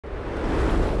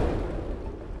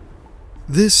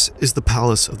This is the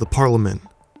Palace of the Parliament.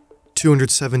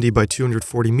 270 by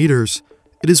 240 meters,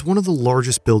 it is one of the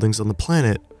largest buildings on the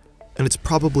planet, and it's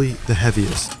probably the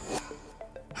heaviest.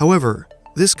 However,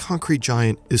 this concrete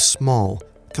giant is small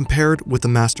compared with the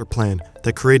master plan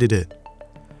that created it.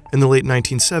 In the late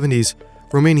 1970s,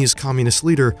 Romania's communist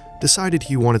leader decided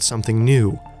he wanted something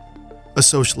new. A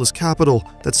socialist capital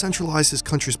that centralized his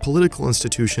country's political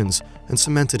institutions and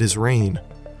cemented his reign.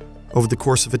 Over the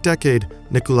course of a decade,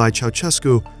 Nikolai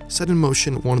Ceaucescu set in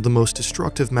motion one of the most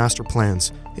destructive master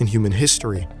plans in human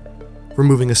history,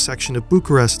 removing a section of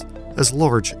Bucharest as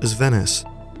large as Venice.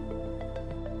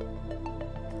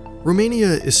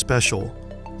 Romania is special.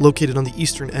 Located on the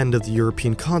eastern end of the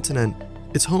European continent,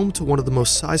 it's home to one of the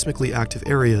most seismically active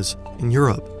areas in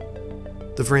Europe.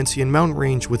 The Vrancian mountain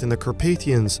range within the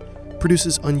Carpathians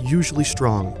produces unusually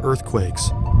strong earthquakes,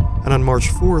 and on March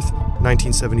 4th,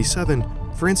 1977,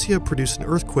 Francia produced an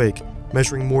earthquake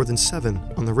measuring more than 7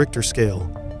 on the Richter scale.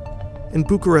 In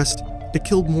Bucharest, it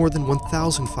killed more than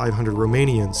 1,500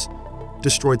 Romanians,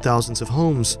 destroyed thousands of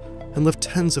homes, and left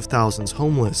tens of thousands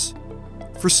homeless.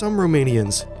 For some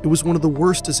Romanians, it was one of the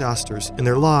worst disasters in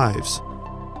their lives.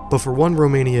 But for one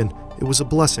Romanian, it was a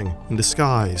blessing in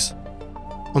disguise.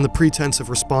 On the pretense of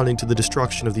responding to the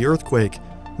destruction of the earthquake,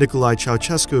 Nikolai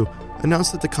Ceaucescu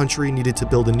announced that the country needed to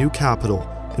build a new capital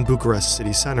in Bucharest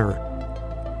city center.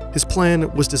 His plan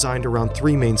was designed around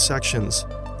 3 main sections.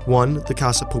 1. The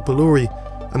Casa Populului,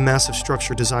 a massive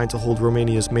structure designed to hold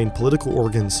Romania's main political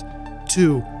organs.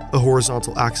 2. A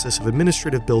horizontal axis of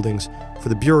administrative buildings for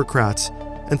the bureaucrats.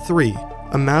 And 3.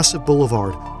 A massive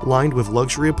boulevard lined with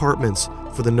luxury apartments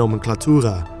for the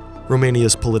nomenclatura,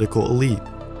 Romania's political elite.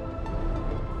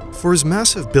 For his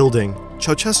massive building,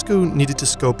 Ceaucescu needed to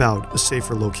scope out a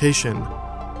safer location.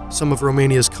 Some of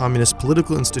Romania's communist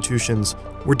political institutions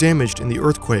were damaged in the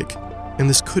earthquake, and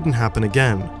this couldn't happen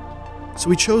again. So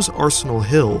he chose Arsenal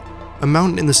Hill, a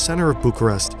mountain in the center of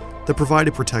Bucharest that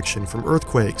provided protection from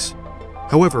earthquakes.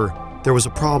 However, there was a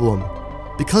problem.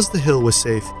 Because the hill was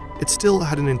safe, it still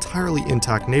had an entirely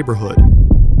intact neighborhood.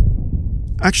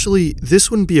 Actually, this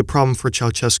wouldn't be a problem for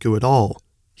Ceaucescu at all.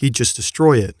 He'd just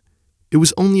destroy it. It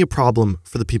was only a problem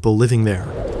for the people living there.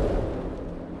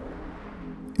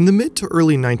 In the mid to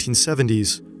early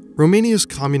 1970s, Romania's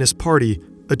Communist Party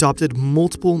adopted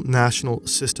multiple national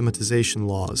systematization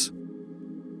laws.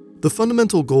 The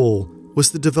fundamental goal was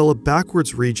to develop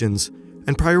backwards regions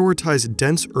and prioritize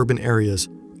dense urban areas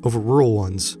over rural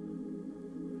ones.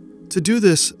 To do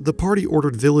this, the party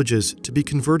ordered villages to be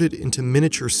converted into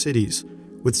miniature cities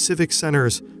with civic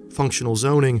centers, functional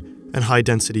zoning, and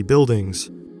high-density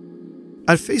buildings.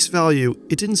 At face value,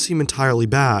 it didn't seem entirely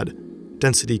bad.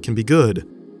 Density can be good.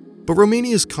 But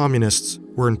Romania's communists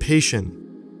were impatient.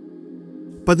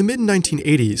 By the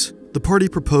mid-1980s, the party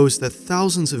proposed that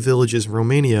thousands of villages in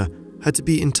Romania had to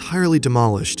be entirely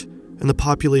demolished and the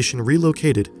population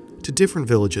relocated to different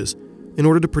villages in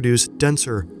order to produce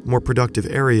denser, more productive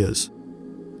areas.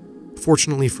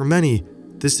 Fortunately for many,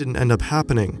 this didn't end up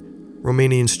happening.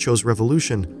 Romanians chose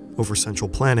revolution over central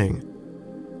planning.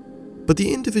 But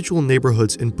the individual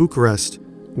neighborhoods in Bucharest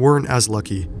weren't as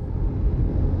lucky.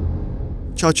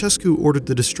 Ceaucescu ordered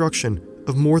the destruction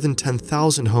of more than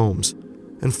 10,000 homes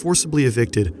and forcibly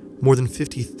evicted more than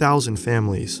 50,000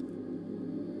 families.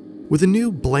 With a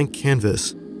new blank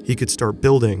canvas, he could start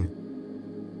building.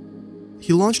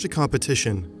 He launched a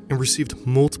competition and received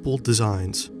multiple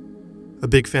designs. A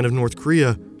big fan of North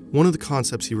Korea, one of the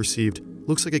concepts he received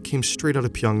looks like it came straight out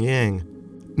of Pyongyang.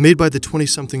 Made by the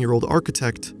 20-something-year-old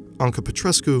architect, Anca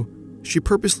Petrescu, she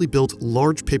purposely built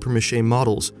large papier-mâché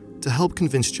models to help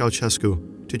convince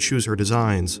Ceaucescu to choose her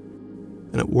designs.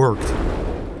 And it worked.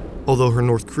 Although her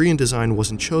North Korean design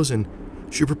wasn't chosen,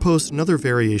 she proposed another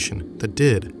variation that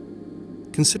did.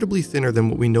 Considerably thinner than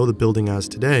what we know the building as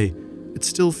today, it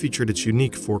still featured its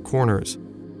unique 4 corners.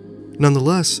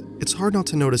 Nonetheless, it's hard not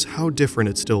to notice how different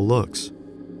it still looks.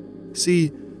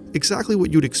 See, exactly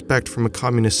what you'd expect from a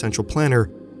communist central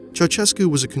planner, Ceaucescu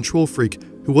was a control freak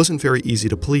who wasn't very easy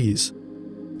to please.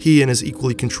 He and his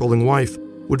equally controlling wife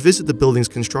would visit the building's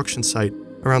construction site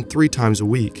around 3 times a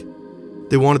week.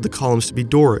 They wanted the columns to be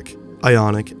Doric,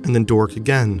 Ionic, and then Doric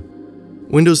again.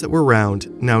 Windows that were round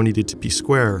now needed to be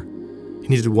square. He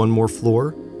needed one more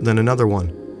floor, then another one,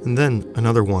 and then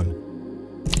another one.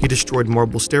 He destroyed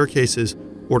marble staircases,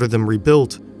 ordered them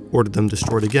rebuilt, ordered them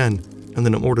destroyed again, and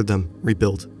then ordered them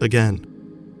rebuilt again.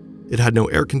 It had no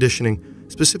air conditioning,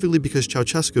 specifically because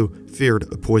Ceaucescu feared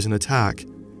a poison attack,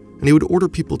 and he would order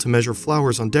people to measure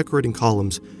flowers on decorating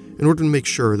columns in order to make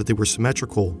sure that they were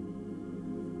symmetrical.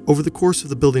 Over the course of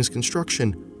the building's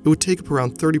construction, it would take up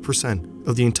around 30%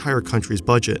 of the entire country's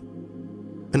budget.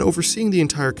 and overseeing the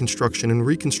entire construction and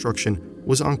reconstruction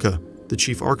was Anca, the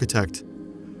chief architect,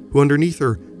 who underneath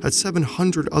her had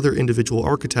 700 other individual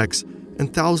architects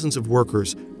and thousands of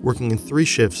workers working in 3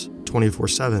 shifts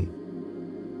 24/7.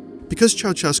 Because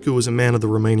Ceausescu was a man of the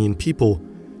Romanian people,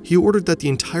 he ordered that the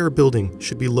entire building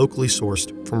should be locally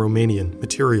sourced from Romanian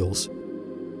materials.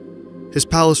 His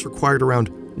palace required around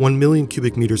 1 million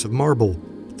cubic meters of marble,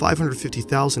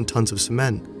 550,000 tons of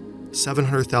cement,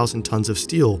 700,000 tons of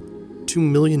steel, 2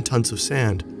 million tons of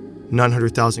sand,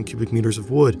 900,000 cubic meters of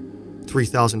wood,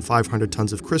 3,500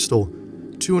 tons of crystal,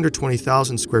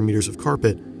 220,000 square meters of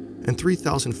carpet, and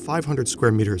 3,500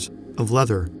 square meters of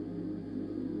leather.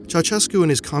 Ceausescu and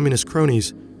his communist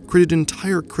cronies created an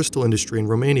entire crystal industry in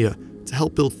Romania to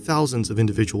help build thousands of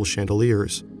individual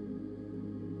chandeliers.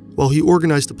 While he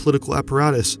organized a political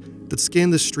apparatus that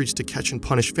scanned the streets to catch and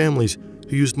punish families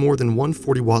who used more than one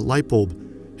 40-watt light bulb,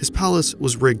 his palace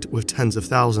was rigged with tens of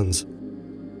thousands.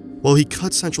 While he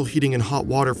cut central heating and hot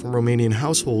water from Romanian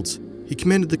households, he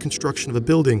commanded the construction of a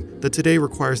building that today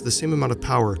requires the same amount of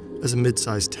power as a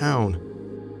mid-sized town.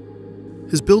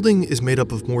 His building is made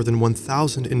up of more than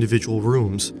 1,000 individual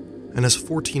rooms and has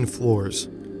 14 floors,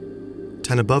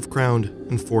 10 above ground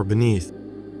and 4 beneath.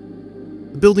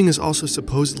 The building is also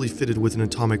supposedly fitted with an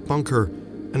atomic bunker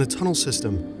and a tunnel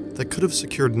system that could have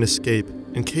secured an escape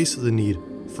in case of the need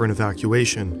for an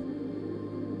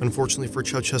evacuation. Unfortunately for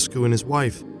Ceausescu and his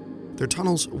wife, their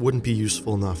tunnels wouldn't be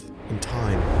useful enough in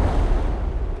time.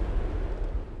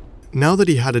 Now that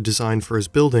he had a design for his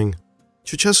building,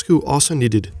 Ceausescu also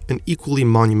needed an equally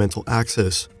monumental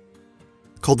axis.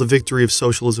 Called the Victory of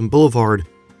Socialism Boulevard,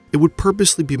 it would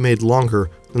purposely be made longer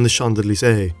than the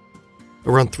Champs-Élysées,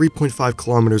 around 3.5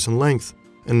 kilometers in length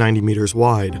and 90 meters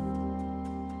wide.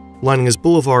 Lining his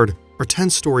boulevard are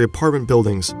 10-story apartment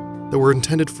buildings that were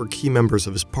intended for key members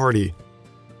of his party.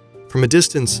 From a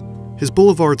distance, his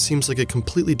boulevard seems like it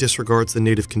completely disregards the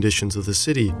native conditions of the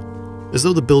city, as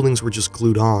though the buildings were just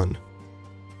glued on.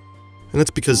 And that's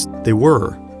because they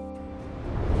were.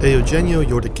 Eugenio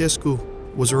Ceaușescu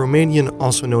was a Romanian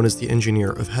also known as the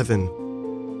Engineer of Heaven.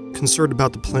 Concerned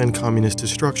about the planned communist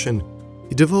destruction,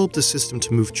 he developed a system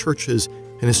to move churches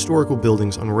and historical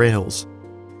buildings on rails.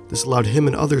 This allowed him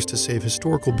and others to save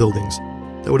historical buildings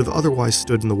that would have otherwise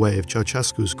stood in the way of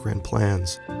Ceausescu's grand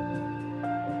plans.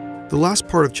 The last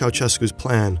part of Ceausescu's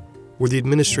plan were the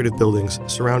administrative buildings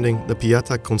surrounding the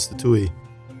Piața Constituției,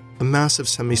 a massive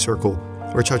semicircle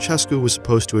where Ceausescu was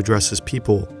supposed to address his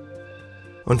people.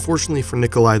 Unfortunately for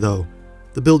Nikolai, though,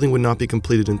 the building would not be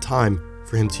completed in time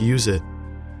for him to use it.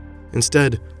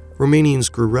 Instead, Romanians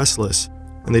grew restless,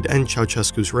 and they'd end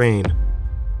Ceausescu's reign.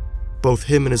 Both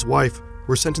him and his wife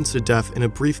were sentenced to death in a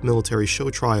brief military show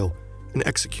trial and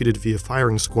executed via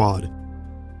firing squad.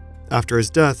 After his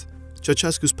death,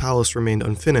 Ceausescu's palace remained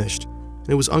unfinished, and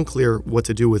it was unclear what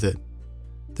to do with it.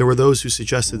 There were those who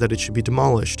suggested that it should be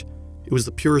demolished. It was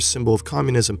the purest symbol of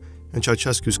communism and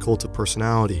Ceausescu's cult of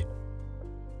personality.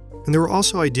 And there were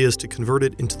also ideas to convert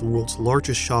it into the world's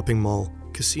largest shopping mall,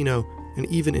 casino, and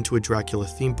even into a Dracula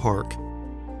theme park.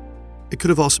 It could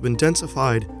have also been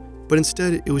densified, but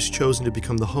instead it was chosen to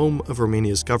become the home of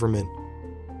Romania's government.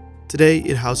 Today,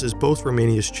 it houses both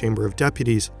Romania's Chamber of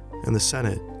Deputies and the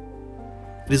Senate.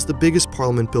 It is the biggest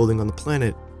parliament building on the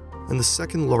planet and the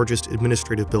second largest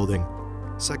administrative building,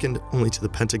 second only to the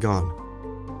Pentagon.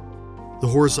 The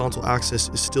horizontal axis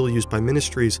is still used by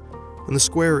ministries, and the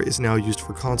square is now used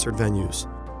for concert venues.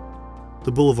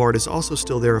 The boulevard is also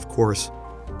still there, of course,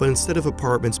 but instead of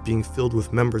apartments being filled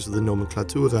with members of the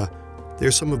nomenclatura, they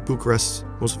are some of Bucharest's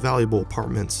most valuable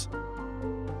apartments.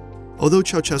 Although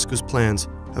Ceausescu's plans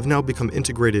have now become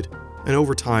integrated and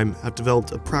over time have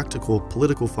developed a practical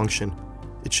political function,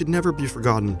 it should never be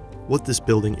forgotten what this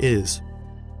building is.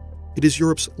 It is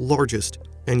Europe's largest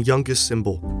and youngest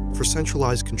symbol for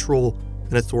centralized control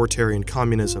and authoritarian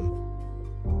communism.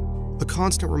 A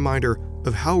constant reminder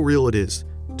of how real it is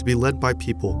to be led by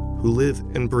people who live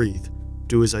and breathe,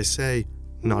 do as I say,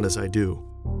 not as I do.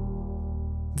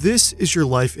 This is your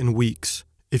life in weeks,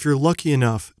 if you're lucky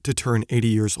enough to turn 80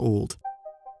 years old.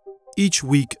 Each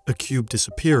week, a cube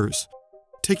disappears,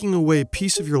 taking away a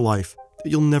piece of your life that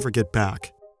you'll never get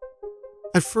back.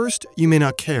 At first, you may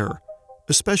not care,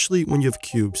 especially when you have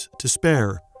cubes to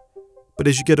spare. But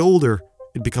as you get older,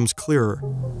 it becomes clearer.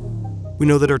 We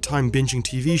know that our time binging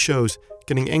TV shows,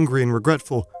 getting angry and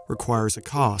regretful, requires a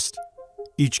cost.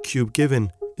 Each cube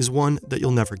given is one that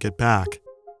you'll never get back.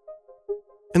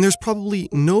 And there's probably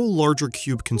no larger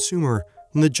cube consumer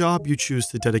than the job you choose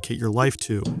to dedicate your life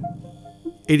to.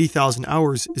 80,000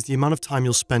 hours is the amount of time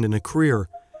you'll spend in a career,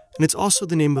 and it's also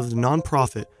the name of the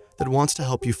nonprofit that wants to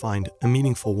help you find a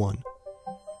meaningful one.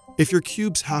 If your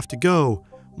cubes have to go,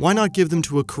 why not give them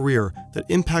to a career that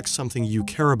impacts something you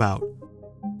care about?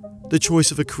 The choice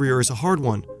of a career is a hard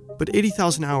one, but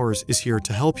 80,000 Hours is here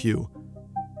to help you.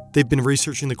 They've been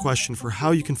researching the question for how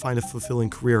you can find a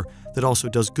fulfilling career that also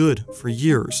does good for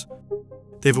years.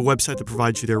 They have a website that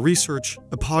provides you their research,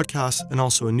 a podcast, and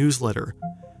also a newsletter.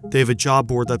 They have a job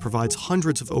board that provides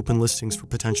hundreds of open listings for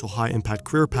potential high-impact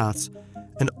career paths,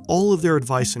 and all of their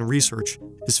advice and research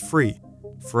is free,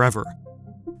 forever.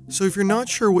 So if you're not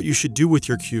sure what you should do with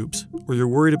your cubes, or you're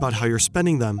worried about how you're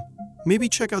spending them, maybe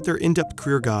check out their in-depth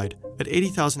career guide at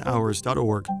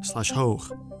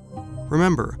 80,000hours.org/hoch.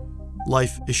 Remember,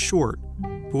 life is short,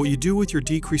 but what you do with your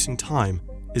decreasing time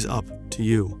is up to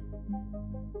you.